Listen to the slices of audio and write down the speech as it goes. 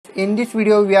In this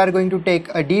video we are going to take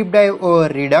a deep dive over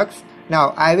Redux.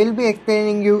 Now I will be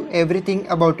explaining you everything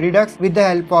about Redux with the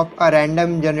help of a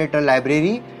random generator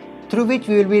library through which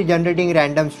we will be generating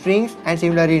random strings and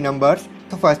similarly numbers.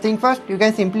 So first thing first, you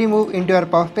can simply move into your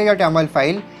pub.yaml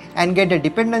file and get the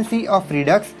dependency of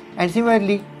Redux, and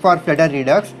similarly for Flutter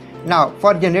Redux. Now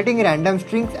for generating random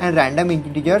strings and random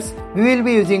integers, we will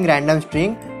be using random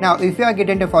string. Now if you are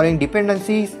getting the following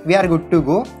dependencies, we are good to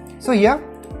go. So here,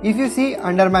 if you see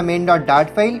under my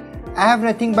main.dart file, I have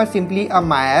nothing but simply a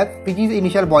my app which is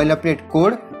initial boilerplate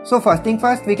code. So first thing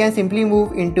first, we can simply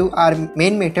move into our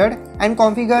main method and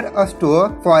configure a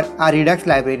store for our Redux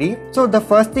library. So the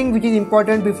first thing which is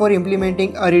important before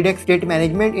implementing a Redux state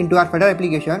management into our Flutter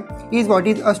application is what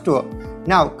is a store.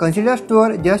 Now consider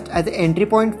store just as an entry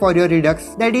point for your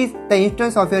Redux, that is the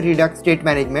instance of your Redux state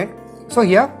management. So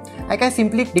here I can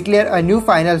simply declare a new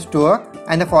final store,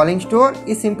 and the following store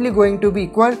is simply going to be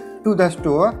equal to the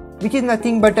store, which is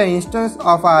nothing but an instance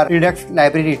of our Redux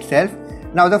library itself.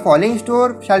 Now the following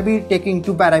store shall be taking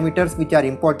two parameters which are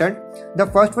important. The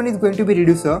first one is going to be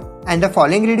reducer, and the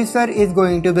following reducer is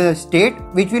going to be the state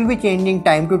which will be changing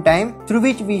time to time, through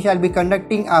which we shall be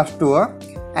conducting our store.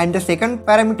 And the second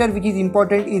parameter which is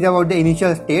important is about the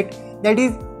initial state, that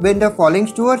is when the following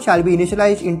store shall be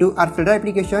initialized into our Flutter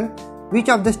application, which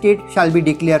of the state shall be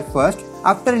declared first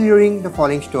after reloading the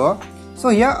following store. So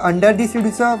here under this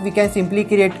reducer we can simply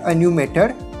create a new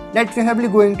method that's probably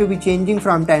going to be changing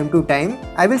from time to time.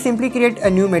 I will simply create a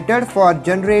new method for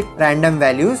generate random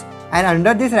values, and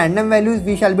under this random values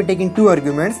we shall be taking two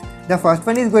arguments. The first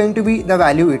one is going to be the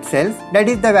value itself, that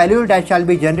is the value that shall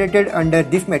be generated under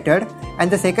this method, and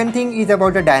the second thing is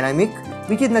about a dynamic,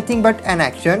 which is nothing but an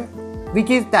action, which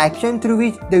is the action through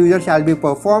which the user shall be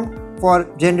performed for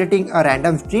generating a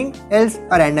random string else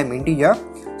a random integer.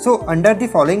 So under the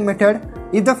following method,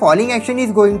 if the following action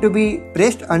is going to be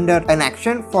pressed under an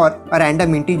action for a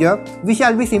random integer, we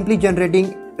shall be simply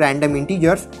generating random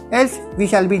integers, else we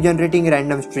shall be generating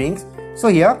random strings. So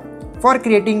here for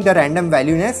creating the random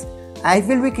valueness, I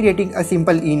will be creating a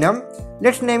simple enum.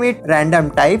 Let's name it random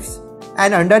types,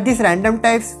 and under this random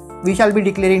types we shall be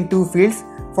declaring two fields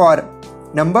for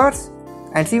numbers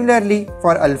and similarly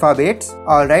for alphabets.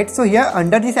 Alright, so here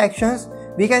under these actions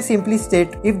we can simply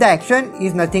state if the action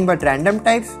is nothing but random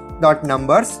types dot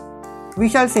numbers, we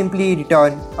shall simply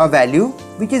return a value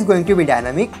which is going to be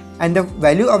dynamic, and the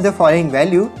value of the following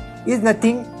value is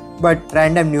nothing but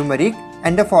random numeric,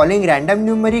 and the following random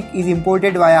numeric is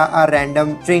imported via our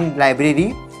random string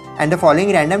library, and the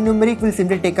following random numeric will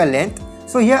simply take a length.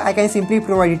 So here I can simply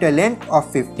provide it a length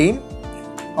of 15.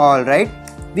 Alright,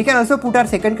 we can also put our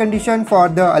second condition for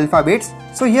the alphabets.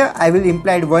 So here I will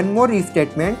imply one more if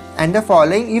statement, and the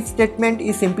following if statement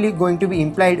is simply going to be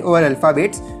implied over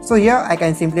alphabets. So here I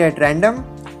can simply write random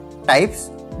types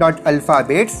dot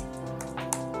alphabets,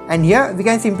 and here we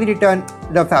can simply return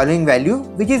the following value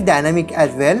which is dynamic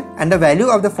as well, and the value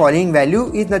of the following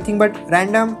value is nothing but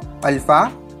random alpha,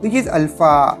 which is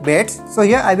alphabets. So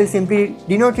here I will simply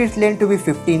denote its length to be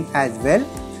 15 as well.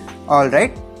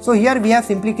 Alright, so here we have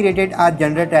simply created our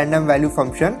generate random value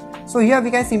function. So here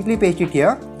we can simply paste it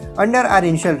here under our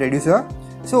initial reducer.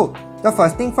 So the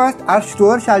first thing first, our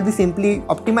store shall be simply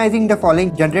optimizing the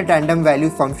following generate random value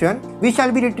function, which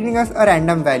shall be returning us a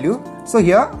random value. So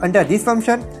here under this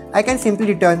function I can simply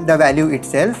return the value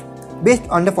itself based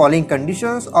on the following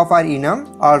conditions of our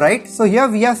enum. Alright, so here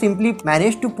we have simply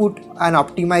managed to put an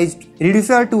optimized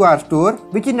reducer to our store,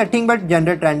 which is nothing but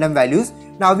generate random values.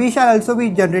 Now we shall also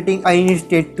be generating an init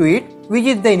state to it, which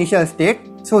is the initial state.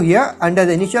 So here under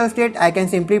the initial state I can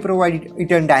simply provide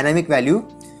it a dynamic value.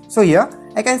 So here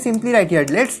I can simply write here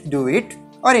let's do it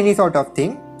or any sort of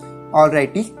thing.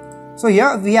 Alrighty, so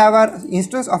here we have our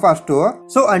instance of our store.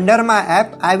 So under my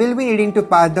app I will be needing to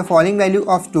pass the following value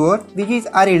of store, which is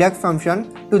a Redux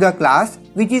function, to the class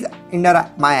which is under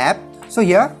my app. So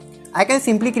here I can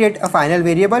simply create a final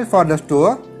variable for the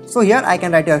store. So here I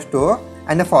can write a store,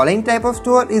 and the following type of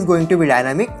store is going to be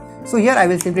dynamic. So here I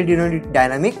will simply denote it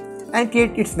dynamic and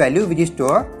create its value, which is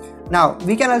store. Now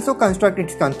we can also construct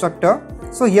its constructor.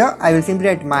 So here I will simply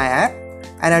write my app,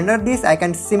 and under this I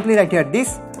can simply write here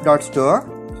this dot store.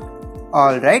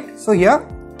 Alright, so here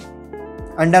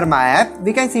under my app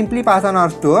we can simply pass on our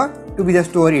store to be the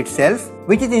store itself,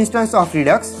 which is instance of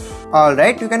Redux.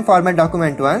 Alright, you can format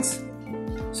document once.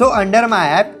 So under my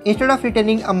app, instead of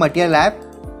returning a material app,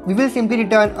 we will simply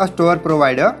return a store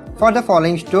provider for the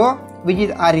following store, which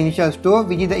is our initial store,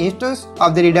 which is the instance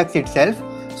of the Redux itself.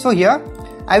 So here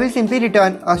I will simply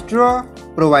return a store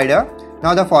provider.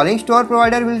 Now the following store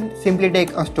provider will simply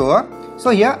take a store. So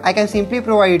here I can simply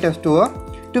provide it a store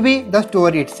to be the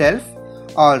store itself.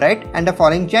 Alright, and the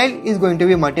following child is going to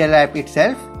be material app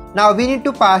itself. Now we need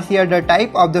to pass here the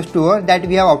type of the store that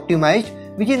we have optimized,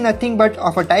 which is nothing but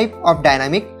of a type of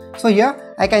dynamic. So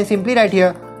here I can simply write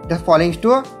here the following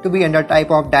store to be under type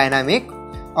of dynamic.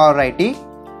 Alrighty.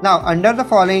 Now under the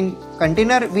following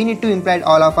container we need to implement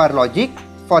all of our logic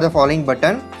for the following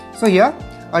button. So here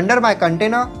under my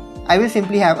container I will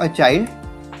simply have a child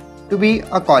to be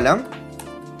a column.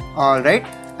 Alright,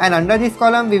 and under this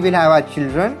column we will have our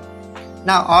children.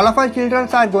 Now all of our children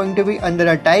are going to be under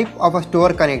a type of a store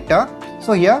connector.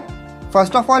 So here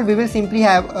first of all we will simply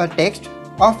have a text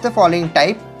of the following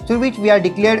type through which we are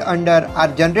declared under our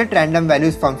generate random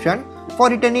values function for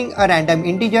returning a random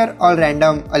integer or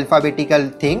random alphabetical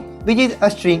thing, which is a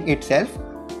string itself.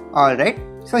 Alright,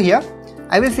 so here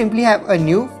I will simply have a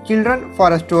new children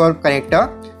for a store connector.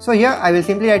 So here I will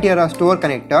simply write here a store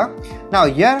connector. Now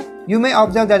here you may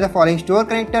observe that the following store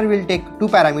connector will take two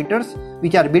parameters,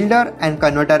 which are builder and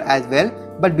converter as well,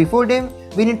 but before them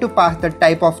we need to pass the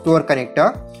type of store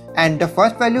connector, and the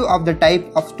first value of the type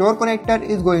of store connector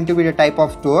is going to be the type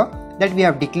of store that we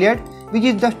have declared, which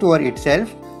is the store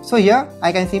itself. So here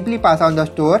I can simply pass on the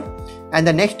store, and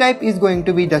the next type is going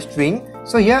to be the string.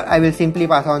 So here I will simply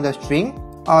pass on the string.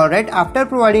 Alright, after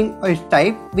providing its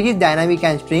type, which is dynamic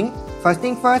and string, first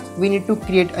thing first we need to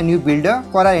create a new builder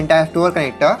for our entire store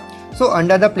connector. So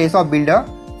under the place of builder,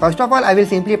 first of all I will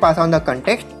simply pass on the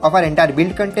context of our entire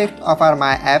build context of our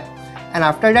my app, and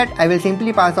after that I will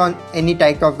simply pass on any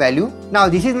type of value. Now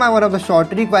this is my one of the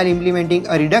short trick while implementing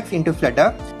a Redux into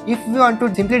Flutter. If we want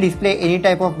to simply display any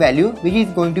type of value which is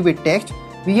going to be text,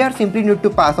 we here simply need to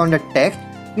pass on the text,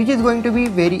 which is going to be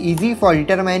very easy for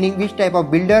determining which type of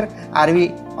builder are we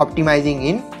optimizing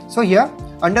in. So here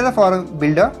under the following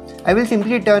builder I will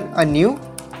simply return a new,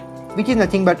 which is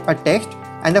nothing but a text,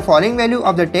 and the following value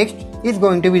of the text is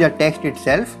going to be the text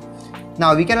itself.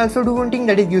 Now we can also do one thing,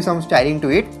 that is give some styling to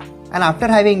it, and after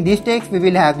having this text we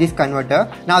will have this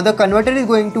converter. Now the converter is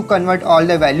going to convert all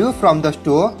the value from the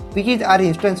store, which is our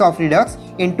instance of Redux,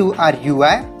 into our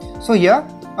UI. So here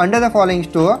under the following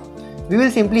store we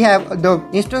will simply have the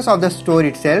instance of the store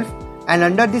itself, and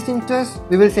under this instance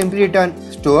we will simply return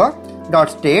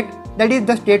store.state, that is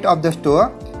the state of the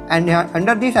store, and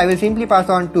under this I will simply pass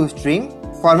on to string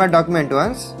format document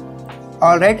once.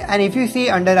 Alright, and if you see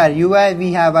under our UI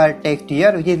we have our text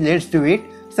here, which is let's do it.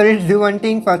 So let's do one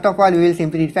thing. First of all we will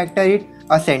simply refactor it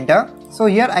a center. So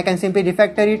here I can simply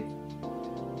refactor it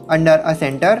under a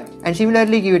center, and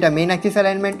similarly give it a main axis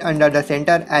alignment under the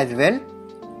center as well.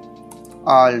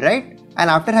 Alright, and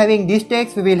after having this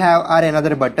text we will have our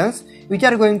another buttons, which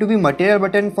are going to be material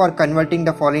button for converting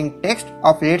the following text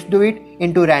of let's do it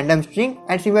into random string,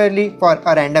 and similarly for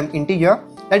a random integer,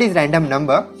 that is random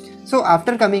number. So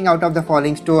after coming out of the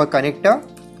following store connector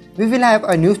we will have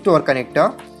a new store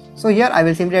connector. So here I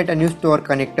will simply write a new store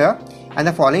connector, and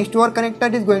the following store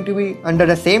connector is going to be under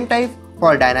the same type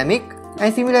for dynamic,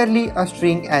 and similarly a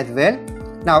string as well.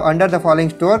 Now under the following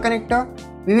store connector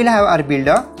we will have our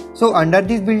builder. So under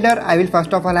this builder I will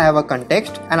first of all have a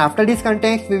context, and after this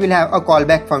context we will have a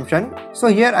callback function. So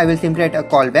here I will simply write a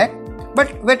callback,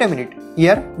 but wait a minute,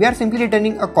 here we are simply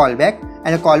returning a callback,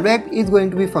 and a callback is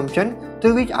going to be function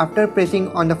through which after pressing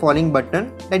on the following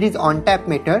button, that is on tap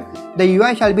method, the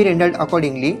UI shall be rendered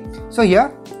accordingly. So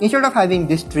here instead of having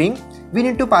this string we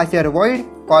need to pass here void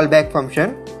callback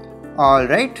function.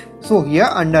 Alright, so here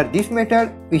under this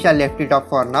method we shall left it off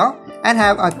for now and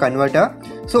have a converter.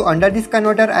 So under this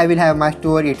converter I will have my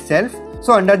store itself.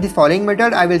 So under this following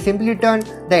method I will simply return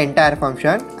the entire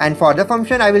function, and for the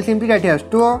function I will simply write here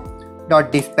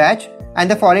store.dispatch, and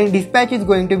the following dispatch is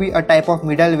going to be a type of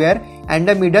middleware, and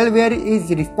the middleware is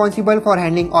responsible for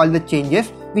handling all the changes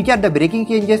which are the breaking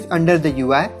changes under the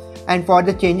UI. And for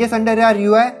the changes under our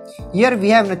UI, here we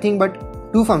have nothing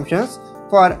but two functions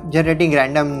for generating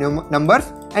random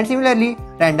numbers and similarly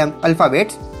random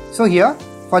alphabets. So here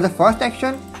for the first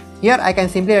action, here I can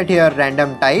simply write here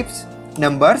random types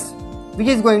numbers, which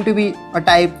is going to be a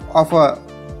type of a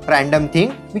random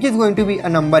thing, which is going to be a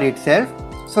number itself.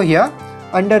 So here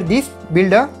under this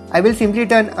builder I will simply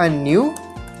return a new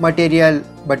material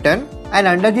button, and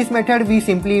under this method we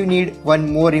simply need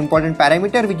one more important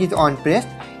parameter, which is onPressed.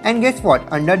 And guess what,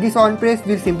 under this onPressed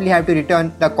we'll simply have to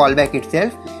return the callback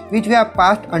itself, which we have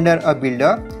passed under a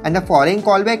builder, and the following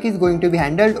callback is going to be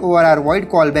handled over our void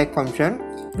callback function,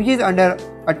 which is under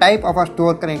a type of our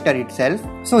store connector itself.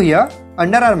 So here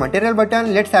under our material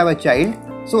button let's have a child.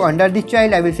 So under this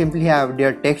child I will simply have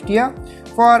their text here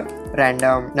for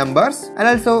random numbers and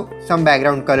also some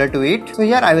background color to it. So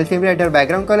here I will simply write a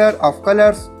background color of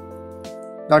colors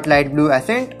dot light blue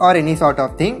accent or any sort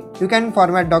of thing. You can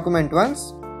format document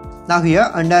once. Now here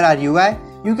under our UI,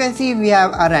 you can see we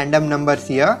have our random numbers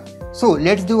here. So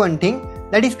let's do one thing,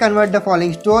 that is convert the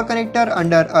following store connector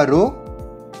under a row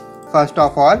first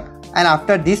of all, and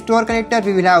after this store connector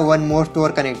we will have one more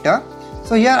store connector.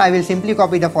 So here I will simply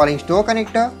copy the following store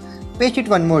connector, paste it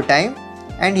one more time,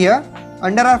 and here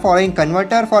under our following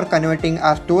converter for converting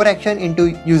our store action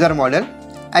into user model,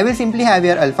 I will simply have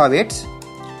here alphabets.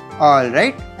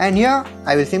 Alright, and here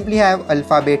I will simply have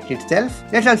alphabet itself.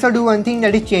 Let's also do one thing,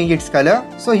 that is change its color.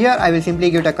 So here I will simply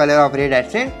give it a color of red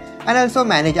accent and also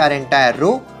manage our entire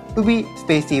row to be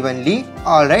spaced evenly.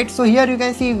 Alright, so here you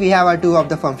can see we have our two of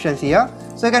the functions here.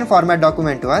 So you can format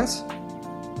document once.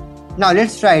 Now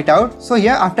let's try it out. So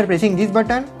here after pressing this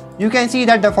button, you can see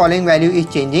that the following value is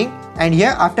changing, and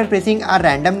here after pressing our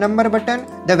random number button,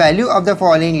 the value of the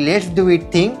following let's do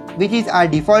it thing, which is our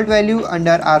default value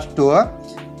under our store,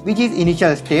 which is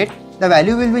initial state, the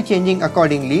value will be changing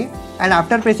accordingly, and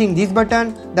after pressing this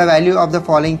button, the value of the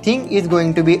following thing is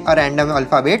going to be a random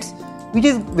alphabets, which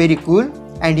is very cool.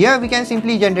 And here we can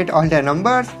simply generate all the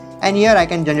numbers, and here I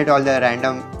can generate all the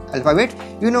random alphabets.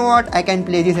 You know what, I can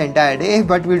play this entire day,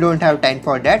 but we don't have time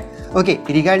for that. Okay,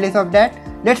 regardless of that,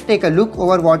 let's take a look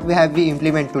over what we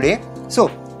implement today. So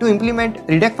to implement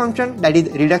Redux function, that is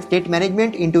Redux state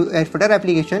management into a Flutter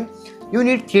application, you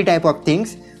need three type of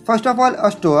things. First of all,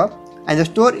 a store, and the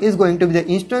store is going to be the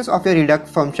instance of your Redux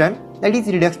function, that is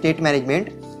Redux state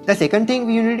management. The second thing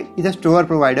we need is a store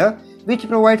provider, which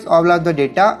provides all of the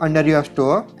data under your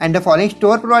store, and the following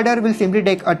store provider will simply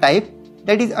take a type,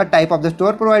 that is a type of the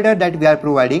store provider that we are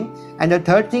providing. And the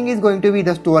third thing is going to be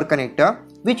the store connector,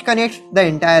 which connects the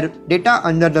entire data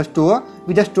under the store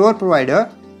with the store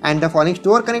provider, and the following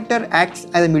store connector acts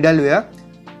as a middleware,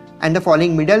 and the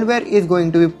following middleware is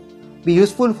going to be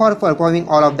useful for performing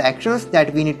all of the actions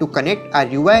that we need to connect our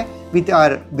UI with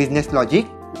our business logic.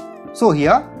 So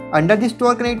here under the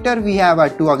store connector we have our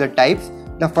two of the types.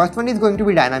 The first one is going to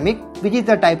be dynamic, which is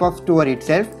the type of store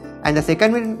itself, and the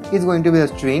second one is going to be the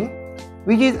string,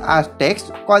 which is our text,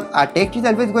 because our text is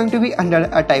always going to be under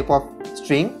a type of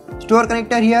string. Store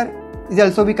connector here is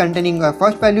also be containing a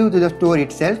first value to the store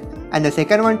itself, and the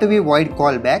second one to be void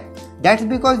callback. That's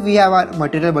because we have our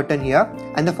material button here,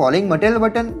 and the following material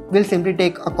button will simply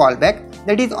take a callback,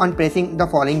 that is on pressing the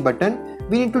following button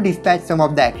we need to dispatch some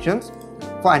of the actions,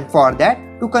 and for that,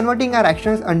 to converting our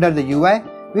actions under the UI,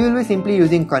 we will be simply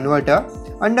using converter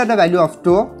under the value of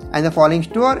store, and the following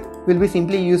store will be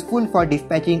simply useful for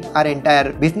dispatching our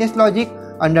entire business logic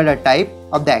under the type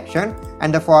of the action.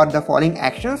 And for the following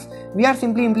actions, we are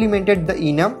simply implemented the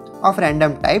enum of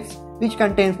random types, which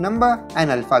contains number and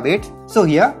alphabets. So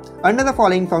here under the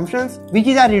following functions, which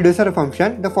is our reducer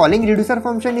function, the following reducer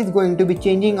function is going to be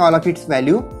changing all of its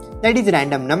value, that is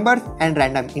random numbers and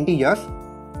random integers.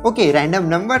 Okay, random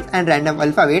numbers and random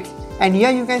alphabets, and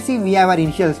here you can see we have our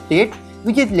initial state,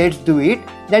 which is let's do it,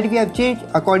 that we have changed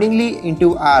accordingly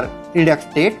into our Redux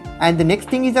state. And the next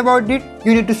thing is about it,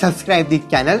 you need to subscribe this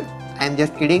channel. I am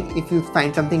just kidding. If you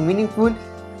find something meaningful,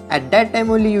 at that time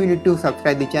only you need to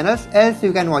subscribe the channels, else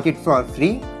you can watch it for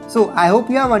free. So I hope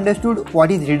you have understood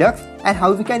what is Redux and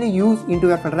how we can use into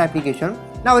your Flutter application.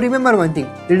 Now remember one thing,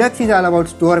 Redux is all about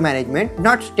store management,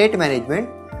 not state management.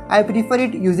 I prefer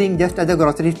it using just as a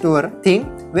grocery store thing,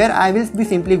 where I will be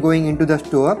simply going into the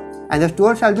store, and the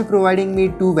store shall be providing me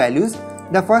two values.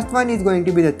 The first one is going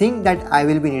to be the thing that I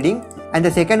will be needing, and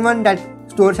the second one that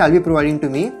store shall be providing to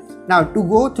me. Now to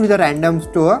go through the random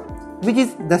store, which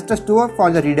is just a store for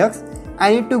the Redux,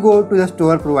 I need to go to the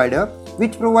store provider,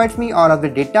 which provides me all of the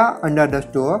data under the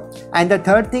store. And the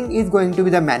third thing is going to be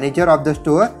the manager of the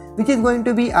store, which is going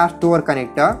to be our store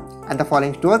connector, and the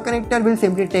following store connector will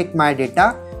simply take my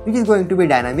data, which is going to be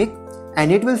dynamic,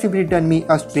 and it will simply return me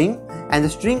a string, and the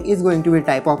string is going to be a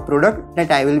type of product that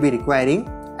I will be requiring.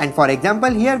 And for example,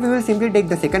 here we will simply take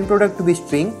the second product to be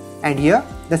string, and here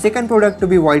the second product to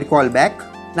be void callback.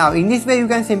 Now in this way you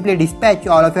can simply dispatch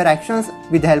all of your actions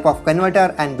with the help of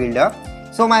converter and builder.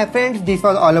 So my friends, this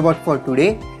was all about for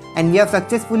today, and we have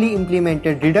successfully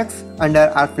implemented Redux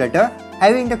under our Flutter,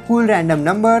 having the cool random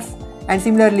numbers and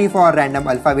similarly for random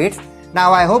alphabets.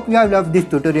 Now I hope you have loved this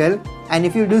tutorial, and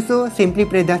if you do so, simply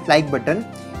press the like button.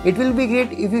 It will be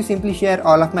great if you simply share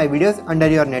all of my videos under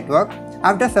your network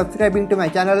after subscribing to my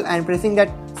channel and pressing that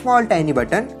small tiny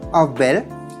button of bell.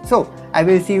 So I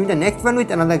will see you in the next one with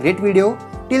another great video.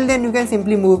 Till then you can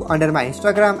simply move under my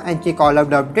Instagram and check all of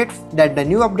the updates, that the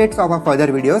new updates of our further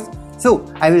videos. So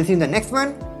I will see you in the next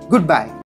one. Goodbye.